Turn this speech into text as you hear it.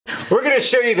We're gonna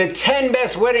show you the 10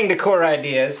 best wedding decor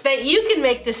ideas that you can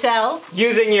make to sell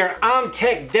using your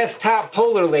OMTech desktop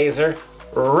polar laser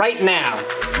right now.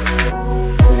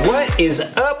 What is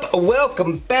up?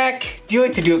 Welcome back. Do you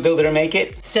like to do it, build it, or make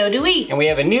it? So do we. And we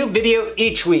have a new video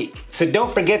each week, so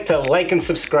don't forget to like and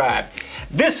subscribe.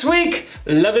 This week,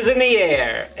 love is in the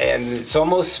air, and it's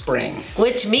almost spring.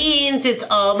 Which means it's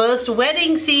almost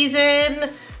wedding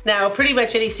season. Now, pretty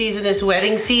much any season is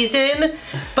wedding season,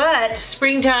 but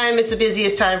springtime is the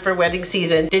busiest time for wedding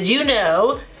season. Did you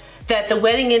know that the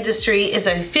wedding industry is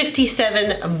a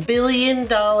 $57 billion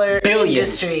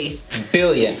industry?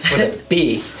 Billion, with a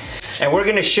B. And we're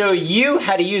gonna show you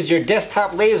how to use your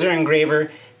desktop laser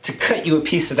engraver to cut you a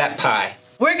piece of that pie.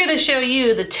 We're gonna show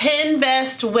you the 10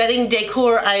 best wedding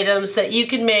decor items that you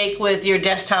can make with your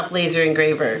desktop laser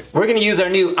engraver. We're gonna use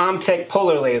our new OMTech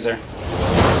Polar laser.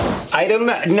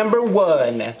 Item number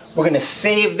 1, we're gonna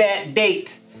save that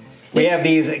date. We have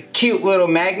these cute little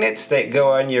magnets that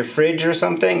go on your fridge or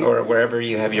something, or wherever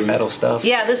you have your metal stuff.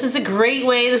 Yeah, this is a great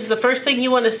way. This is the first thing you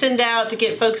want to send out to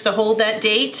get folks to hold that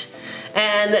date.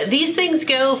 And these things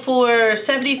go for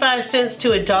 75 cents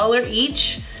to $1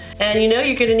 each. And you know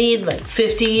you're gonna need like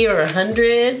 50 or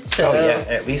 100. So oh yeah,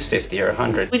 at least 50 or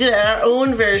 100. We did our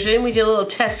own version. We did a little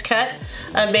test cut.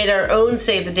 I made our own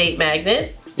save the date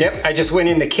magnet. Yep, I just went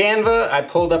into Canva, I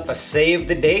pulled up a save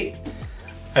the date.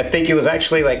 I think it was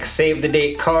actually like save the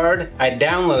date card. I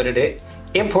downloaded it,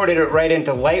 imported it right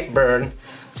into Lightburn,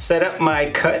 set up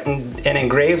my cut and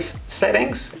engrave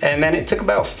settings, and then it took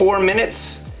about 4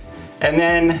 minutes, and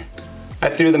then I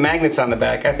threw the magnets on the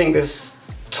back. I think this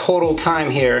total time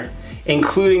here,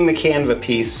 including the Canva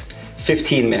piece,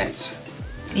 15 minutes.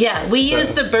 Yeah, we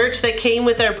used the birch that came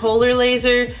with our polar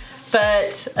laser.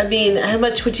 But, I mean, how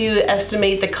much would you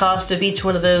estimate the cost of each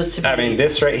one of those to be? I mean,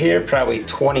 this right here, probably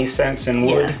 20 cents in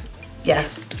wood. Yeah.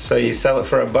 So you sell it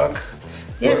for $1.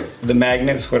 Yeah. The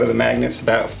magnets, what are the magnets?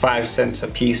 About 5 cents a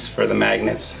piece for the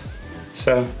magnets.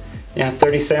 So, yeah,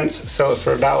 30 cents, sell it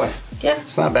for $1. Yeah.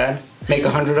 It's not bad. Make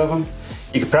 100 of them.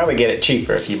 You could probably get it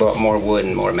cheaper if you bought more wood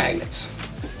and more magnets.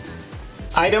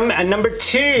 Item number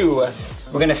 2,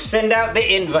 we're gonna send out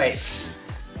the invites.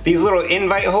 These little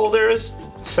invite holders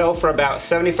sell for about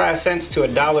 75 cents to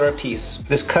 $1 a piece.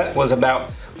 This cut was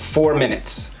about 4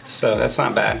 minutes, so that's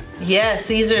not bad. Yes,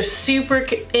 these are super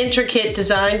intricate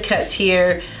design cuts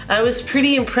here. I was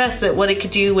pretty impressed at what it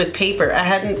could do with paper. I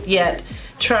hadn't yet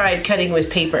tried cutting with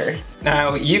paper.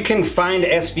 Now, you can find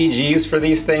SVGs for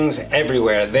these things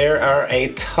everywhere. There are a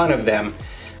ton of them.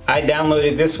 I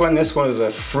downloaded this one. This one was a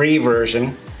free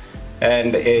version,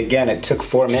 and again, it took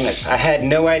 4 minutes. I had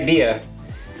no idea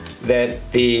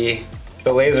that the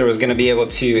laser was going to be able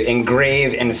to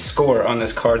engrave and score on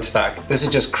this cardstock. This is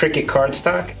just Cricut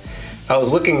cardstock. I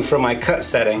was looking for my cut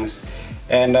settings,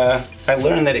 and I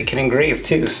learned that it can engrave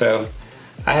too, so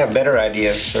I have better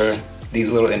ideas for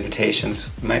these little invitations.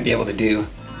 Might be able to do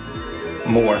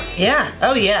more. Yeah,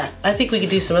 oh yeah. I think we could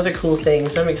do some other cool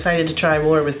things. I'm excited to try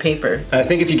more with paper. I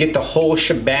think if you get the whole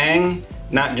shebang,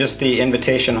 not just the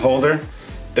invitation holder,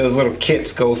 those little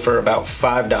kits go for about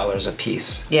 $5 a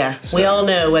piece. Yeah, so we all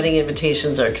know wedding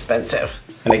invitations are expensive.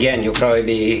 And again, you'll probably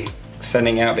be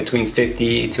sending out between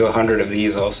 50 to 100 of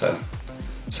these also.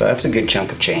 So that's a good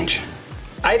chunk of change.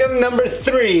 Item number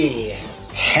 3,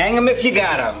 hang them if you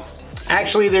got them.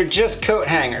 Actually, they're just coat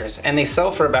hangers, and they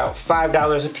sell for about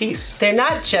 $5 a piece. They're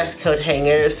not just coat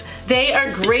hangers. They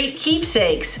are great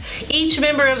keepsakes. Each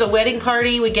member of the wedding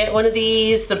party would get one of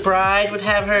these. The bride would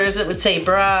have hers. It would say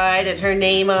bride and her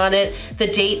name on it, the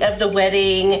date of the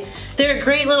wedding. They're a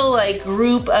great little like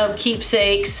group of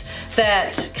keepsakes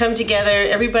that come together.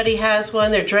 Everybody has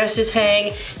one. Their dresses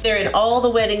hang. They're in all the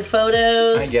wedding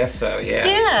photos. I guess so,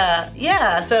 yes.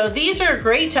 Yeah. So these are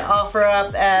great to offer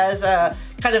up as a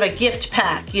kind of a gift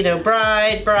pack, you know,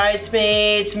 bride,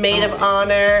 bridesmaids, maid of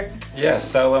honor. Yeah,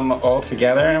 sell them all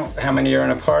together. How many are in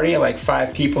a party? Like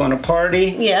 5 people in a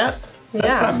party? Yeah.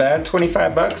 That's not bad,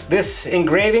 25 bucks. This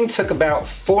engraving took about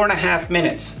 4.5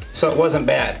 minutes, so it wasn't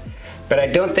bad. But I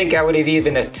don't think I would have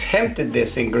even attempted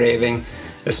this engraving,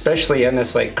 especially in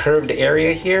this like curved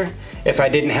area here, if I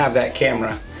didn't have that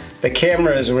camera. The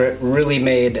cameras really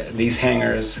made these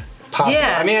hangers possible.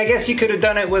 Yes. I mean, I guess you could have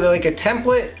done it with like a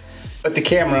template, but the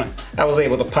camera, I was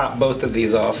able to pop both of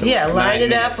these off in line like 9 it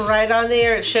minutes. up right on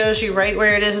there. It shows you right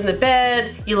where it is in the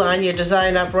bed. You line your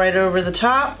design up right over the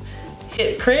top,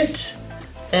 hit print,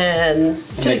 and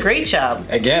did a great job.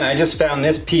 Again, I just found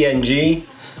this PNG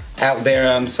out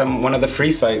there on one of the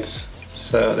free sites,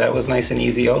 so that was nice and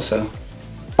easy also.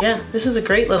 Yeah, this is a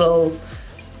great little,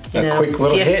 quick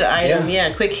little gift hit, item.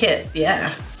 Yeah, quick hit.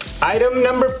 Yeah. Item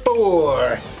number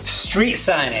 4, street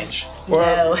signage. Or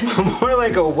No. more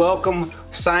like a welcome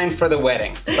sign for the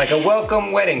wedding. Like a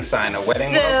welcome wedding sign, a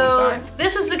wedding welcome sign.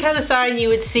 This is the kind of sign you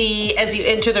would see as you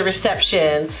enter the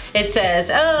reception. It says,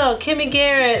 oh, Kim and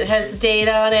Garrett, has the date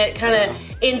on it, kind of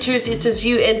enters, it says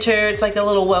you enter, it's like a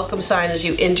little welcome sign as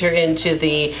you enter into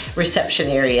the reception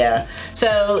area.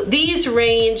 So these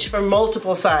range from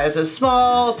multiple sizes,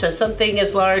 small to something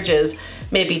as large as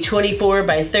maybe 24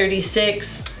 by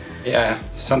 36. Yeah,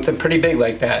 something pretty big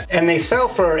like that. And they sell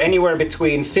for anywhere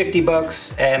between 50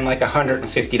 bucks and like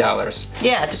 $150.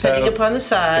 Yeah, depending upon the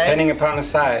size. Depending upon the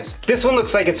size. This one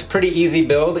looks like it's a pretty easy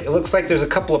build. It looks like there's a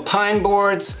couple of pine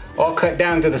boards all cut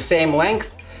down to the same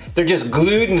length. They're just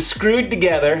glued and screwed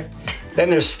together.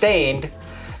 Then they're stained.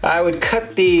 I would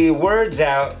cut the words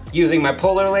out using my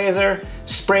Polar laser,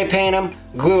 spray paint them,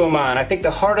 glue them on. I think the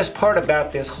hardest part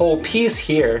about this whole piece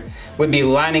here would be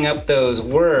lining up those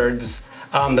words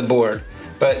on the board.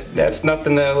 But that's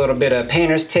nothing that a little bit of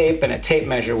painter's tape and a tape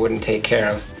measure wouldn't take care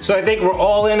of. So I think we're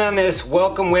all in on this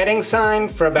welcome wedding sign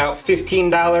for about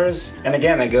 $15. And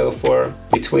again, they go for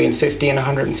between $50 and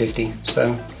 $150.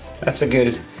 So that's a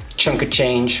good chunk of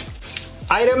change.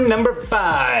 Item number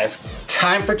 5,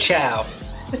 time for chow.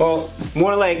 Well,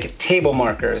 more like table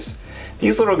markers.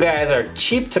 These little guys are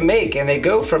cheap to make and they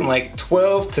go from like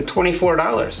 $12 to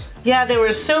 $24. Yeah, there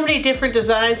were so many different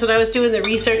designs when I was doing the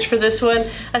research for this one.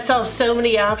 I saw so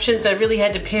many options, I really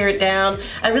had to pare it down.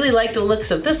 I really like the looks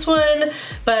of this one,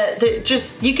 but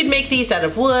you could make these out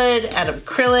of wood, out of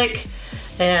acrylic,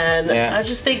 and yeah. I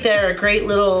just think they're a great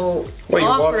little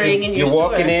offering in your store. You're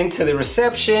walking into the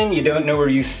reception, you don't know where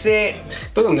you sit,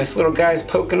 boom, this little guy's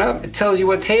poking up, it tells you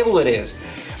what table it is.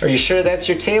 Are you sure that's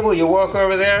your table? You walk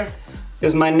over there,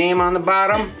 is my name on the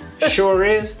bottom? Sure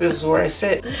is. This is where I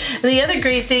sit. The other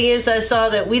great thing is I saw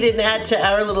that we didn't add to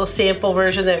our little sample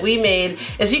version that we made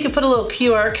is you can put a little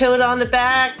QR code on the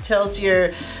back, tells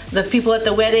the people at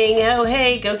the wedding, oh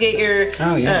hey, go get your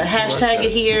hashtag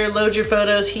it here, load your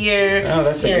photos here. Oh,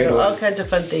 that's a good one. All kinds of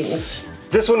fun things.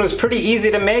 This one was pretty easy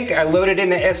to make. I loaded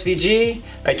in the SVG,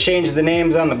 I changed the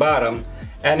names on the bottom,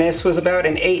 and this was about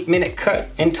an 8-minute cut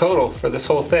in total for this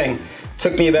whole thing.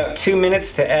 Took me about 2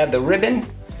 minutes to add the ribbon,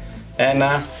 and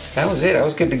that was it. I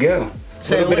was good to go.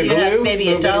 So a little bit of glue, maybe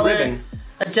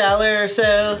 $1 or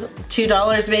so,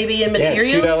 $2 maybe in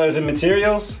materials. Yeah, $2 in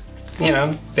materials. You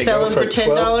know, they sell them for $10,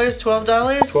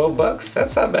 $12. 12 bucks.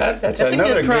 That's not bad. That's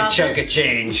another good chunk of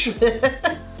change.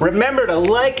 Remember to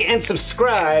like and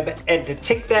subscribe, and to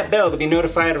tick that bell to be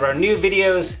notified of our new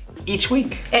videos each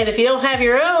week. And if you don't have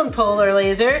your own Polar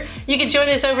laser, you can join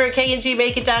us over at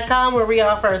kngmakeit.com where we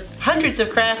offer hundreds of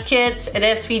craft kits and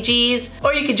SVGs,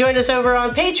 or you can join us over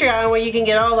on Patreon where you can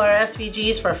get all our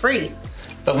SVGs for free.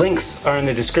 The links are in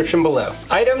the description below.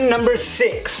 Item number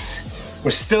 6. We're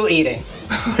still eating.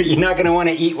 You're not going to want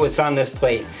to eat what's on this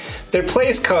plate. They're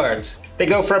place cards. They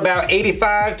go for about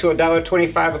 $85 to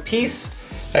 $1.25 a piece.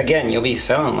 Again, you'll be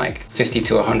selling like 50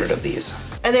 to 100 of these.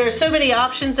 And there are so many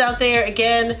options out there.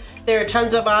 Again, there are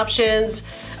tons of options.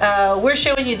 We're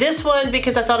showing you this one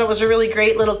because I thought it was a really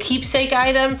great little keepsake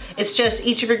item. It's just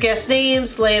each of your guest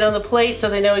names, lay it on the plate so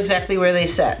they know exactly where they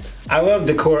sit. I love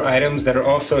decor items that are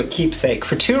also a keepsake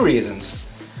for 2 reasons.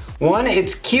 1,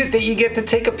 it's cute that you get to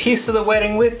take a piece of the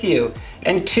wedding with you.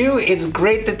 And 2, it's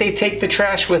great that they take the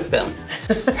trash with them.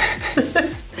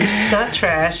 It's not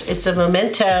trash, it's a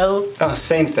memento. Oh,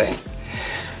 same thing.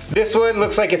 This one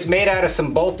looks like it's made out of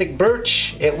some Baltic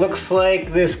birch. It looks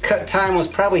like this cut time was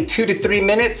probably 2 to 3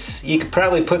 minutes. You could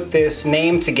probably put this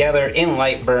name together in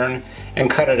light burn and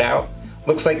cut it out.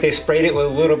 Looks like they sprayed it with a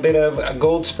little bit of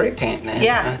gold spray paint. And,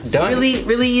 yeah, done.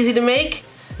 Really easy to make.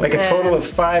 Like a total of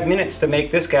 5 minutes to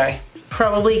make this guy.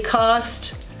 Probably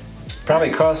cost,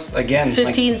 again,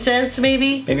 15 cents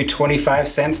maybe? Maybe 25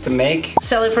 cents to make.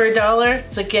 Sell it for $1.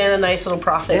 It's again a nice little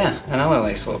profit. Yeah, another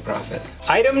nice little profit.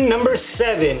 Item number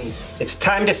 7. It's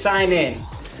time to sign in.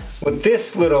 With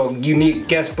this little unique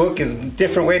guest book is a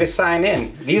different way to sign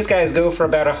in. These guys go for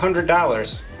about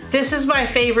 $100. This is my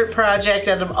favorite project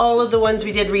out of all of the ones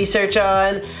we did research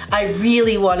on. I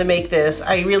really want to make this.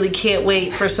 I really can't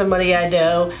wait for somebody I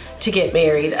know to get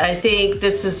married. I think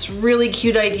this is a really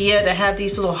cute idea to have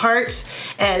these little hearts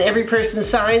and every person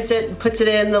signs it and puts it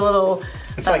in the little...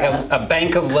 It's like a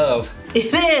bank of love.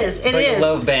 It is. It's like a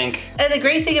love bank. And the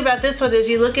great thing about this one is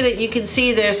you look at it, you can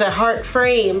see there's a heart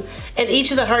frame, and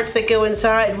each of the hearts that go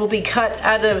inside will be cut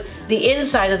out of the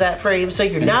inside of that frame, so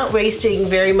you're not wasting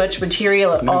very much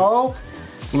material at all.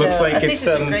 So looks like I think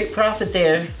there's a great profit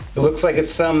there. It looks like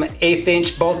it's some 1/8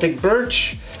 inch Baltic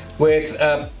birch with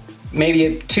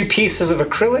maybe 2 pieces of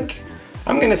acrylic.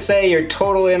 I'm gonna say your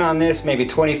total in on this maybe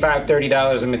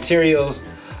 $25–30 in materials,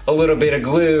 a little bit of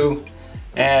glue,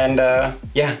 And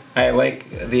yeah, I like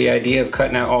the idea of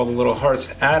cutting out all the little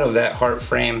hearts out of that heart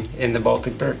frame in the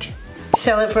Baltic birch.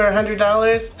 Sell it for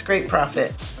 $100, it's great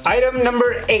profit. Item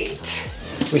number 8.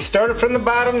 We started from the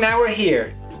bottom, now we're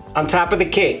here, on top of the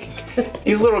cake.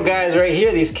 These little guys right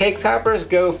here, these cake toppers,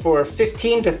 go for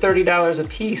 $15 to $30 a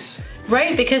piece.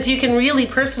 Right, because you can really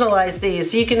personalize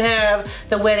these. You can have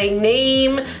the wedding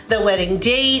name, the wedding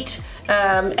date,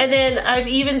 and then I've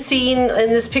even seen in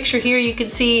this picture here, you can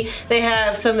see they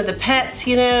have some of the pets,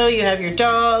 you know, you have your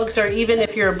dogs, or even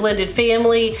if you're a blended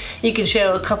family, you can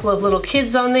show a couple of little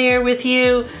kids on there with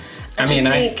you.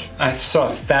 I saw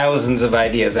thousands of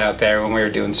ideas out there when we were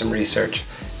doing some research.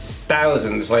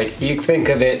 Thousands, like you think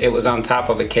of it, it was on top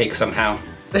of a cake somehow.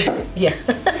 Yeah.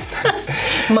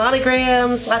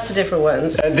 Monograms, lots of different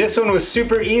ones. This one was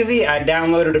super easy. I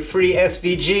downloaded a free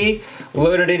SVG,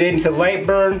 loaded it into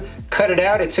Lightburn, cut it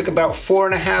out. It took about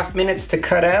 4.5 minutes to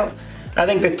cut out. I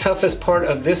think the toughest part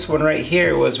of this one right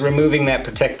here was removing that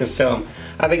protective film.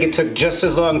 I think it took just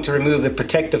as long to remove the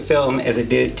protective film as it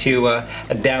did to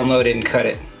download it and cut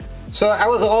it. So I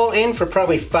was all in for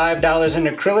probably $5 in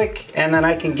acrylic, and then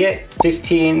I can get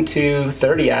 15 to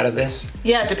 30 out of this.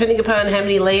 Yeah, depending upon how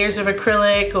many layers of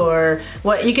acrylic or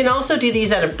what. You can also do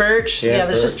these out of birch. Yeah,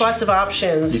 there's just lots of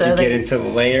options. You can get into the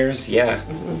layers, yeah.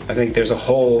 I think there's a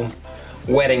whole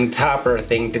wedding topper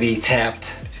thing to be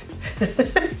tapped.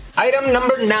 Item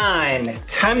number 9,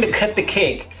 time to cut the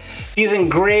cake. These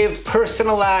engraved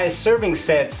personalized serving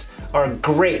sets are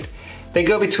great. They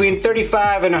go between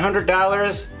 $35 and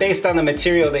 $100 based on the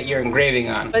material that you're engraving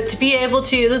on. But to be able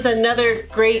to, this is another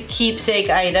great keepsake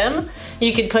item.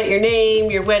 You can put your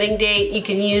name, your wedding date, you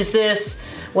can use this.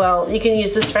 Well, you can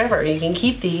use this forever. You can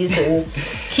keep these and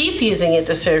keep using it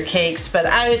to serve cakes. But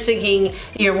I was thinking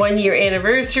your 1-year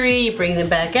anniversary, you bring them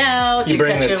back out. You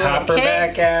bring the topper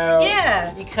back out.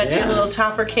 Yeah, you cut your little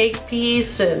topper cake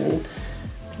piece and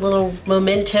little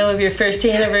memento of your first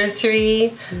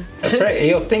anniversary. That's right.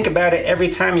 You'll think about it every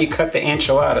time you cut the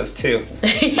enchiladas too.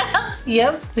 Yeah.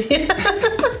 Yep.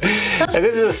 And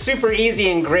this is a super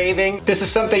easy engraving. This is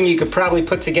something you could probably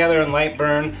put together in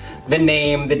Lightburn. The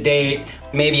name, the date,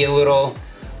 maybe a little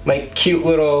like cute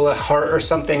little heart or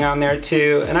something on there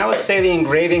too. And I would say the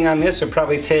engraving on this would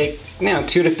probably take 2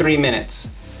 to 3 minutes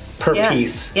per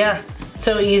piece. Yeah.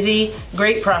 So easy.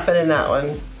 Great profit in that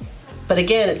one. But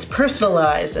again, it's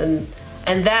personalized, and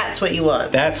that's what you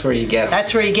want. That's where you get them.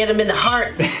 That's where you get them in the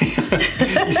heart.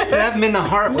 You stab them in the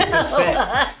heart with the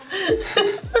set.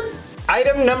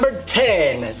 Item number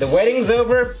 10. The wedding's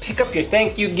over. Pick up your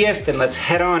thank you gift and let's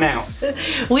head on out.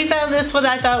 We found this one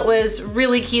I thought was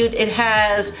really cute. It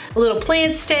has a little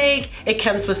plant stake. It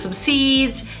comes with some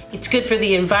seeds. It's good for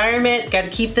the environment. Got to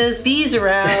keep those bees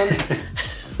around.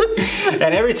 And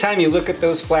every time you look at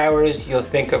those flowers, you'll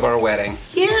think of our wedding.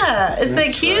 Yeah, isn't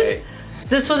that cute? Right.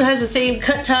 This one has the same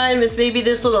cut time as maybe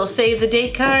this little save the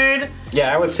date card.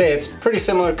 Yeah, I would say it's pretty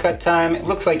similar cut time. It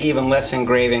looks like even less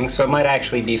engraving, so it might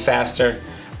actually be faster.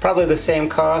 Probably the same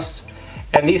cost.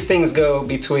 And these things go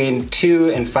between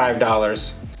 $2 and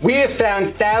 $5. We have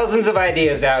found thousands of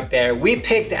ideas out there. We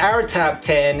picked our top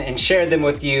 10 and shared them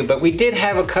with you, but we did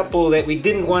have a couple that we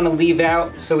didn't want to leave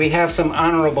out, so we have some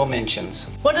honorable mentions.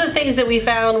 One of the things that we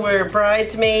found were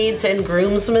bridesmaids and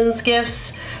groomsmen's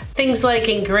gifts. Things like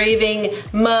engraving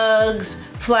mugs,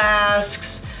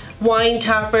 flasks, wine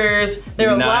toppers.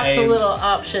 There are lots of little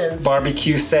options.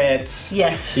 Barbecue sets.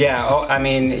 Yes. Yeah, I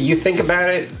mean, you think about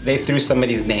it, they threw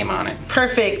somebody's name on it.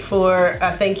 Perfect for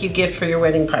a thank you gift for your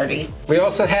wedding party. We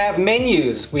also have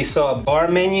menus. We saw bar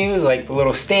menus like the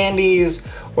little standees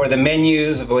or the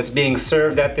menus of what's being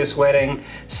served at this wedding.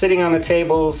 Sitting on the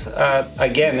tables,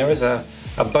 again, there was a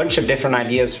bunch of different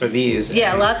ideas for these.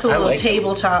 Yeah, lots of little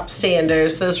tabletop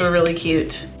standers. Those were really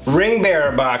cute. Ring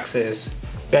bearer boxes.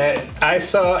 That I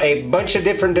saw a bunch of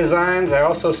different designs. I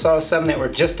also saw some that were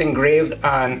just engraved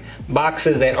on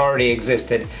boxes that already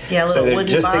existed. Yeah, little so they're wooden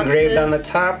just boxes. Engraved on the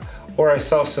top, or I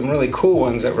saw some really cool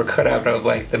ones that were cut out of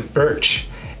like the birch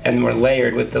and were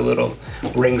layered with the little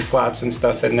ring slots and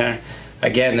stuff in there.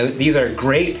 Again, these are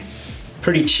great,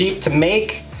 pretty cheap to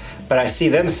make, but I see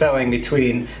them selling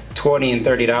between $20 and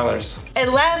 $30.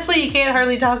 And lastly, you can't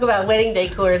hardly talk about wedding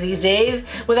decor these days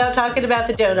without talking about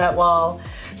the donut wall.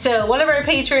 So one of our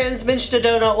patrons mentioned a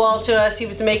donut wall to us. He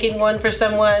was making one for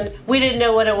someone. We didn't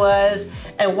know what it was.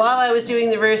 And while I was doing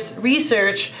the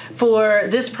research for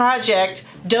this project,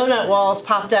 donut walls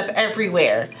popped up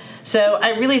everywhere. So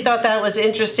I really thought that was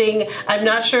interesting. I'm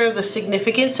not sure of the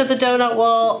significance of the donut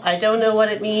wall. I don't know what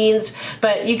it means,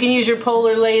 but you can use your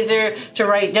polar laser to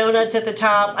write donuts at the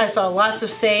top. I saw lots of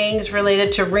sayings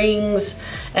related to rings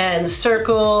and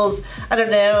circles. I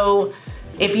don't know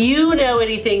If you know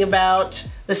anything about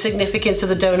the significance of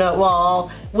the donut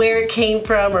wall, where it came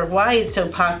from, or why it's so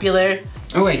popular.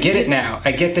 Oh, I get it now.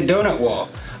 I get the donut wall.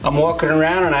 I'm walking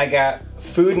around and I got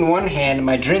food in one hand and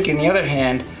my drink in the other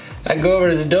hand. I go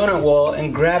over to the donut wall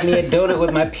and grab me a donut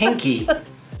with my pinky.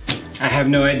 I have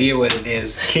no idea what it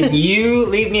is. Can you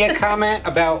leave me a comment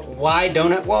about why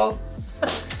donut wall?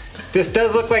 This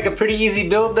does look like a pretty easy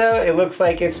build though. It looks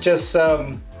like it's just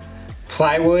some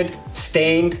plywood,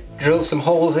 stained, drilled some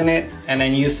holes in it, and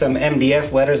then use some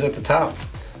MDF letters at the top.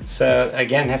 So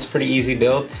again, that's pretty easy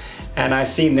build. And I've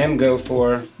seen them go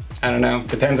for, I don't know,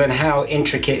 depends on how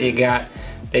intricate it got.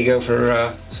 They go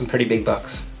for some pretty big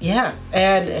bucks. Yeah,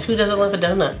 and who doesn't love a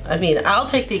donut? I mean, I'll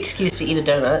take the excuse to eat a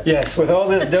donut. Yes, with all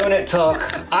this donut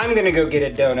talk, I'm gonna go get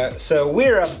a donut. So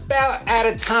we're about out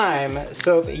of time.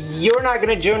 So if you're not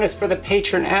gonna join us for the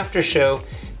Patron after show,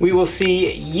 we will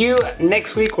see you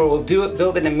next week where we'll do it,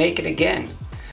 build it, and make it again.